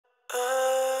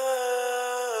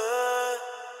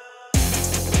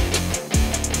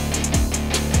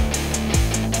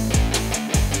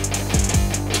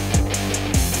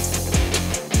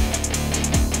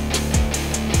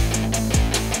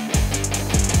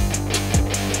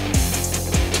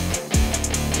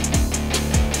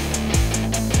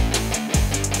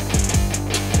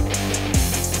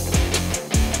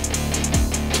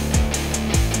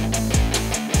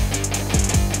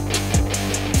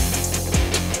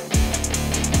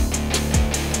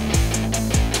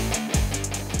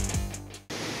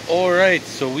Alright,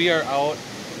 so we are out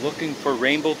looking for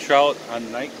rainbow trout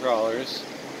on night crawlers.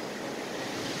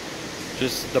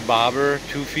 Just the bobber,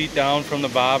 2 feet down from the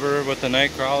bobber with the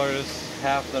night crawlers,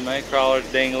 half the night crawlers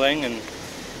dangling, and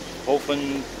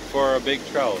hoping for a big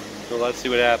trout. So let's see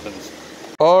what happens.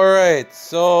 Alright,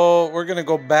 so we're gonna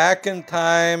go back in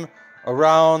time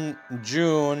around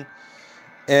June,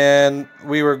 and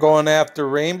we were going after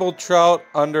rainbow trout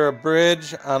under a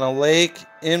bridge on a lake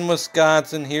in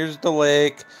Wisconsin. Here's the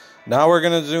lake. Now we're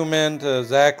going to zoom in to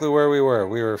exactly where we were.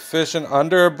 We were fishing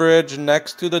under a bridge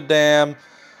next to the dam,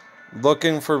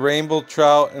 looking for rainbow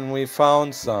trout, and we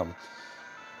found some.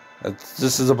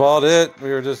 This is about it.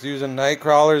 We were just using night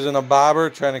crawlers and a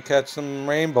bobber trying to catch some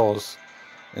rainbows.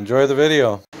 Enjoy the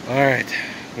video. Alright,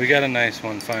 we got a nice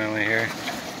one finally here.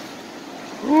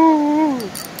 Woo!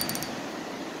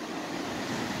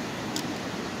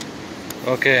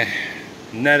 Okay,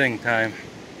 netting time.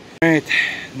 Alright,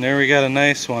 there we got a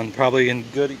nice one. Probably a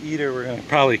good eater. We're going to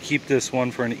probably keep this one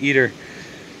for an eater.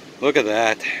 Look at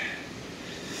that.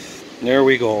 There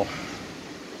we go.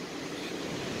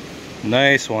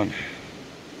 Nice one.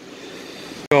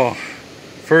 So,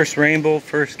 first rainbow,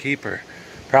 first keeper.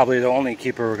 Probably the only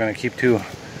keeper we're going to keep too.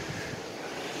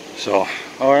 So,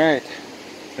 alright.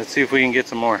 Let's see if we can get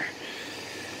some more.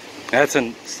 That's a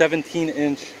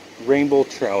 17-inch rainbow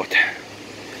trout.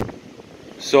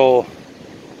 So,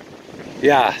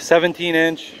 yeah,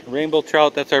 17-inch rainbow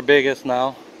trout, that's our biggest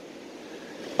now.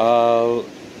 To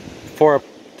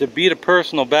beat a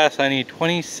personal best, I need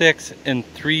 26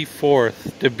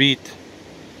 3/4 to beat.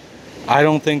 I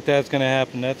don't think that's going to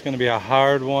happen. That's going to be a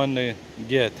hard one to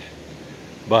get.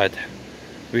 But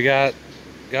we got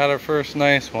our first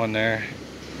nice one there.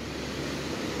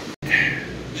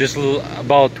 Just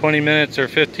about 20 minutes or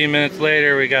 15 minutes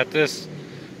later, we got this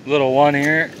little one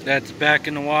here that's back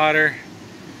in the water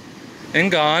and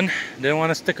gone. Didn't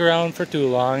want to stick around for too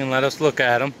long and let us look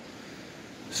at him.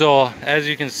 So as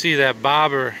you can see, that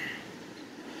bobber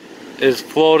is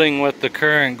floating with the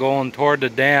current going toward the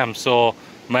dam. So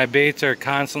my baits are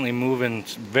constantly moving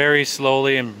very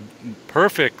slowly and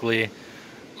perfectly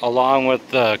along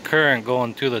with the current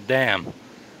going to the dam.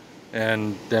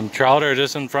 And them trout are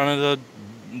just in front of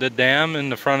the dam in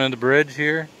the front of the bridge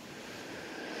here.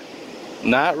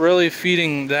 Not really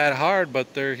feeding that hard,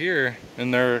 but they're here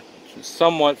and they're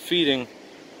somewhat feeding.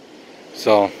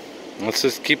 So let's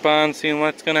just keep on seeing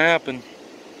what's gonna happen.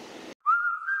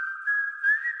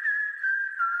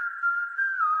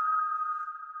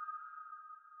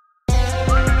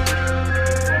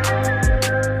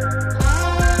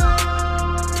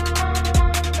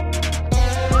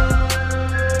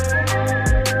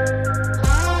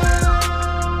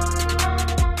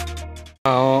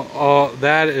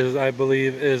 That is, I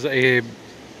believe, is a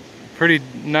pretty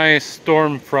nice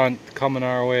storm front coming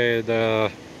our way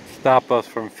to stop us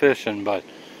from fishing, but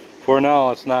for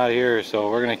now it's not here, so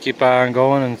we're gonna keep on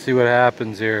going and see what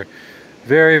happens here.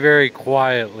 Very, very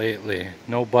quiet lately.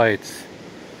 No bites.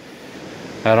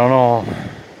 I don't know.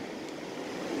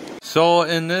 So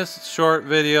in this short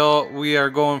video, we are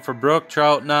going for brook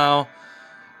trout now,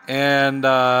 and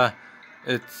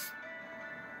it's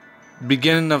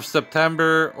beginning of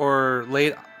September or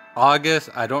late August,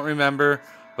 I don't remember,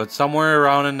 but somewhere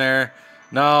around in there.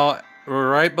 Now we're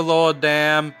right below a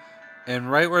dam,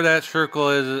 and right where that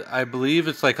circle is, I believe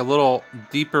it's like a little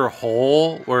deeper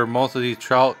hole where most of these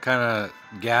trout kind of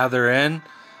gather in,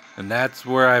 and that's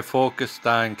where I focused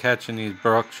on catching these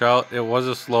brook trout. It was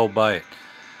a slow bite,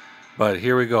 but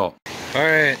here we go.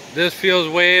 Alright, this feels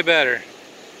way better.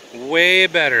 Way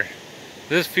better.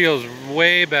 This feels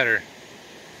way better.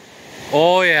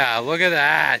 Oh yeah, look at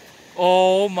that.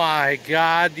 Oh my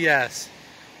God, yes.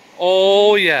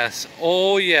 Oh yes,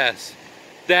 oh yes.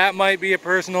 That might be a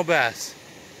personal best.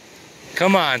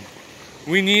 Come on.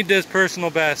 We need this personal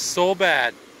best so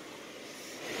bad.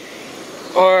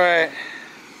 Alright.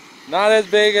 Not as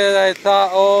big as I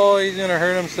thought. Oh, he's gonna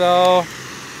hurt himself.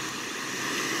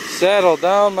 Settle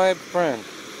down, my friend.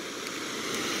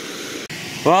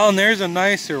 Well, and there's a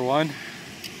nicer one.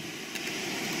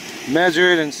 Measure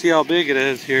it and see how big it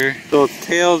is here. So its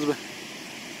tails,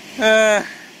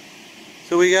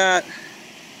 so we got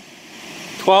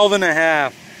 12 and a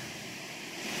half.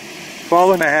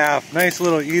 12 and a half. Nice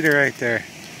little eater right there.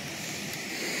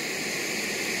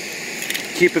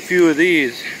 Keep a few of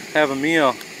these, have a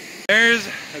meal. There's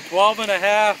a 12 and a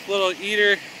half little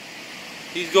eater.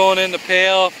 He's going in the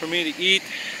pail for me to eat.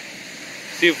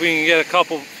 See if we can get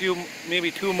a few, maybe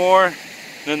 2 more, and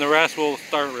then the rest we'll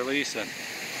start releasing.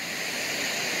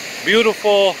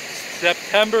 Beautiful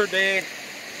September day.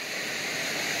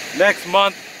 Next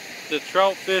month, the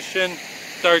trout fishing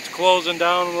starts closing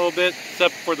down a little bit,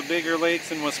 except for the bigger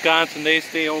lakes in Wisconsin, they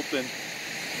stay open.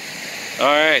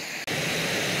 Alright.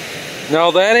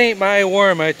 Now that ain't my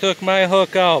worm, I took my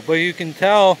hook out, but you can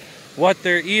tell what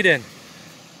they're eating.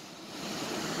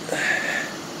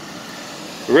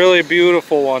 Really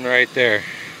beautiful one right there.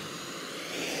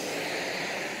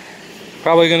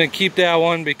 Probably gonna keep that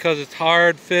one because it's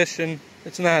hard fishing.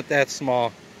 It's not that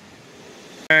small.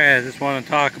 Alright, I just want to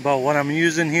talk about what I'm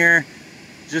using here.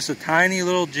 Just a tiny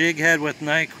little jig head with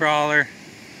night crawler.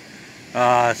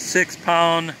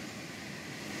 6-pound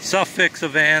Suffix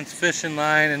Advanced fishing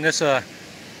line, and this a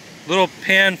little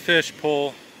panfish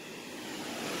pole.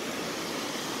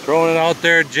 Throwing it out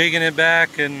there, jigging it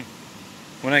back, and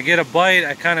when I get a bite,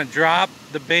 I kind of drop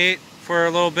the bait for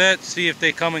a little bit, see if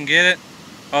they come and get it.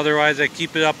 Otherwise, I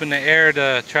keep it up in the air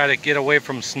to try to get away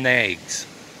from snags.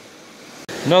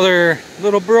 Another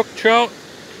little brook trout.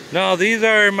 Now, these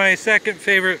are my second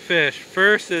favorite fish.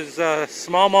 First is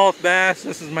smallmouth bass.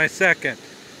 This is my second.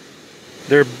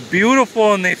 They're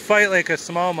beautiful and they fight like a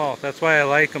smallmouth. That's why I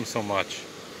like them so much.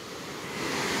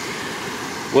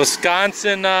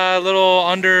 Wisconsin, little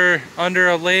under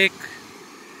a lake.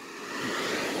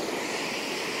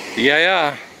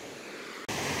 Yeah.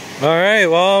 Alright,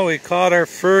 well, we caught our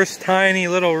first tiny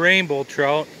little rainbow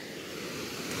trout.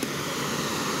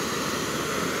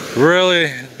 Really,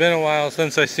 it's been a while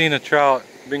since I seen a trout.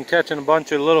 Been catching a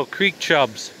bunch of little creek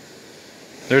chubs.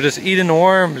 They're just eating the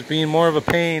worms, being more of a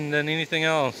pain than anything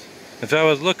else. If I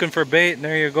was looking for bait, and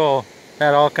there you go.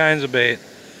 Had all kinds of bait.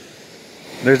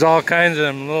 There's all kinds of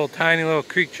them little tiny little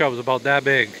creek chubs about that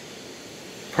big.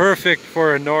 Perfect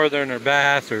for a northern or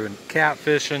bass or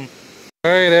catfishing.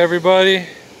 Alright everybody,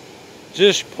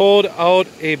 just pulled out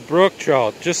a brook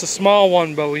trout. Just a small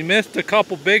one, but we missed a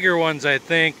couple bigger ones, I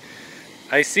think.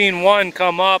 I seen one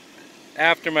come up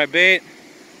after my bait,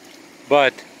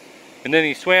 and then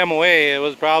he swam away. It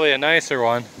was probably a nicer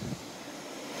one.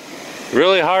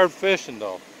 Really hard fishing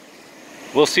though.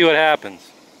 We'll see what happens.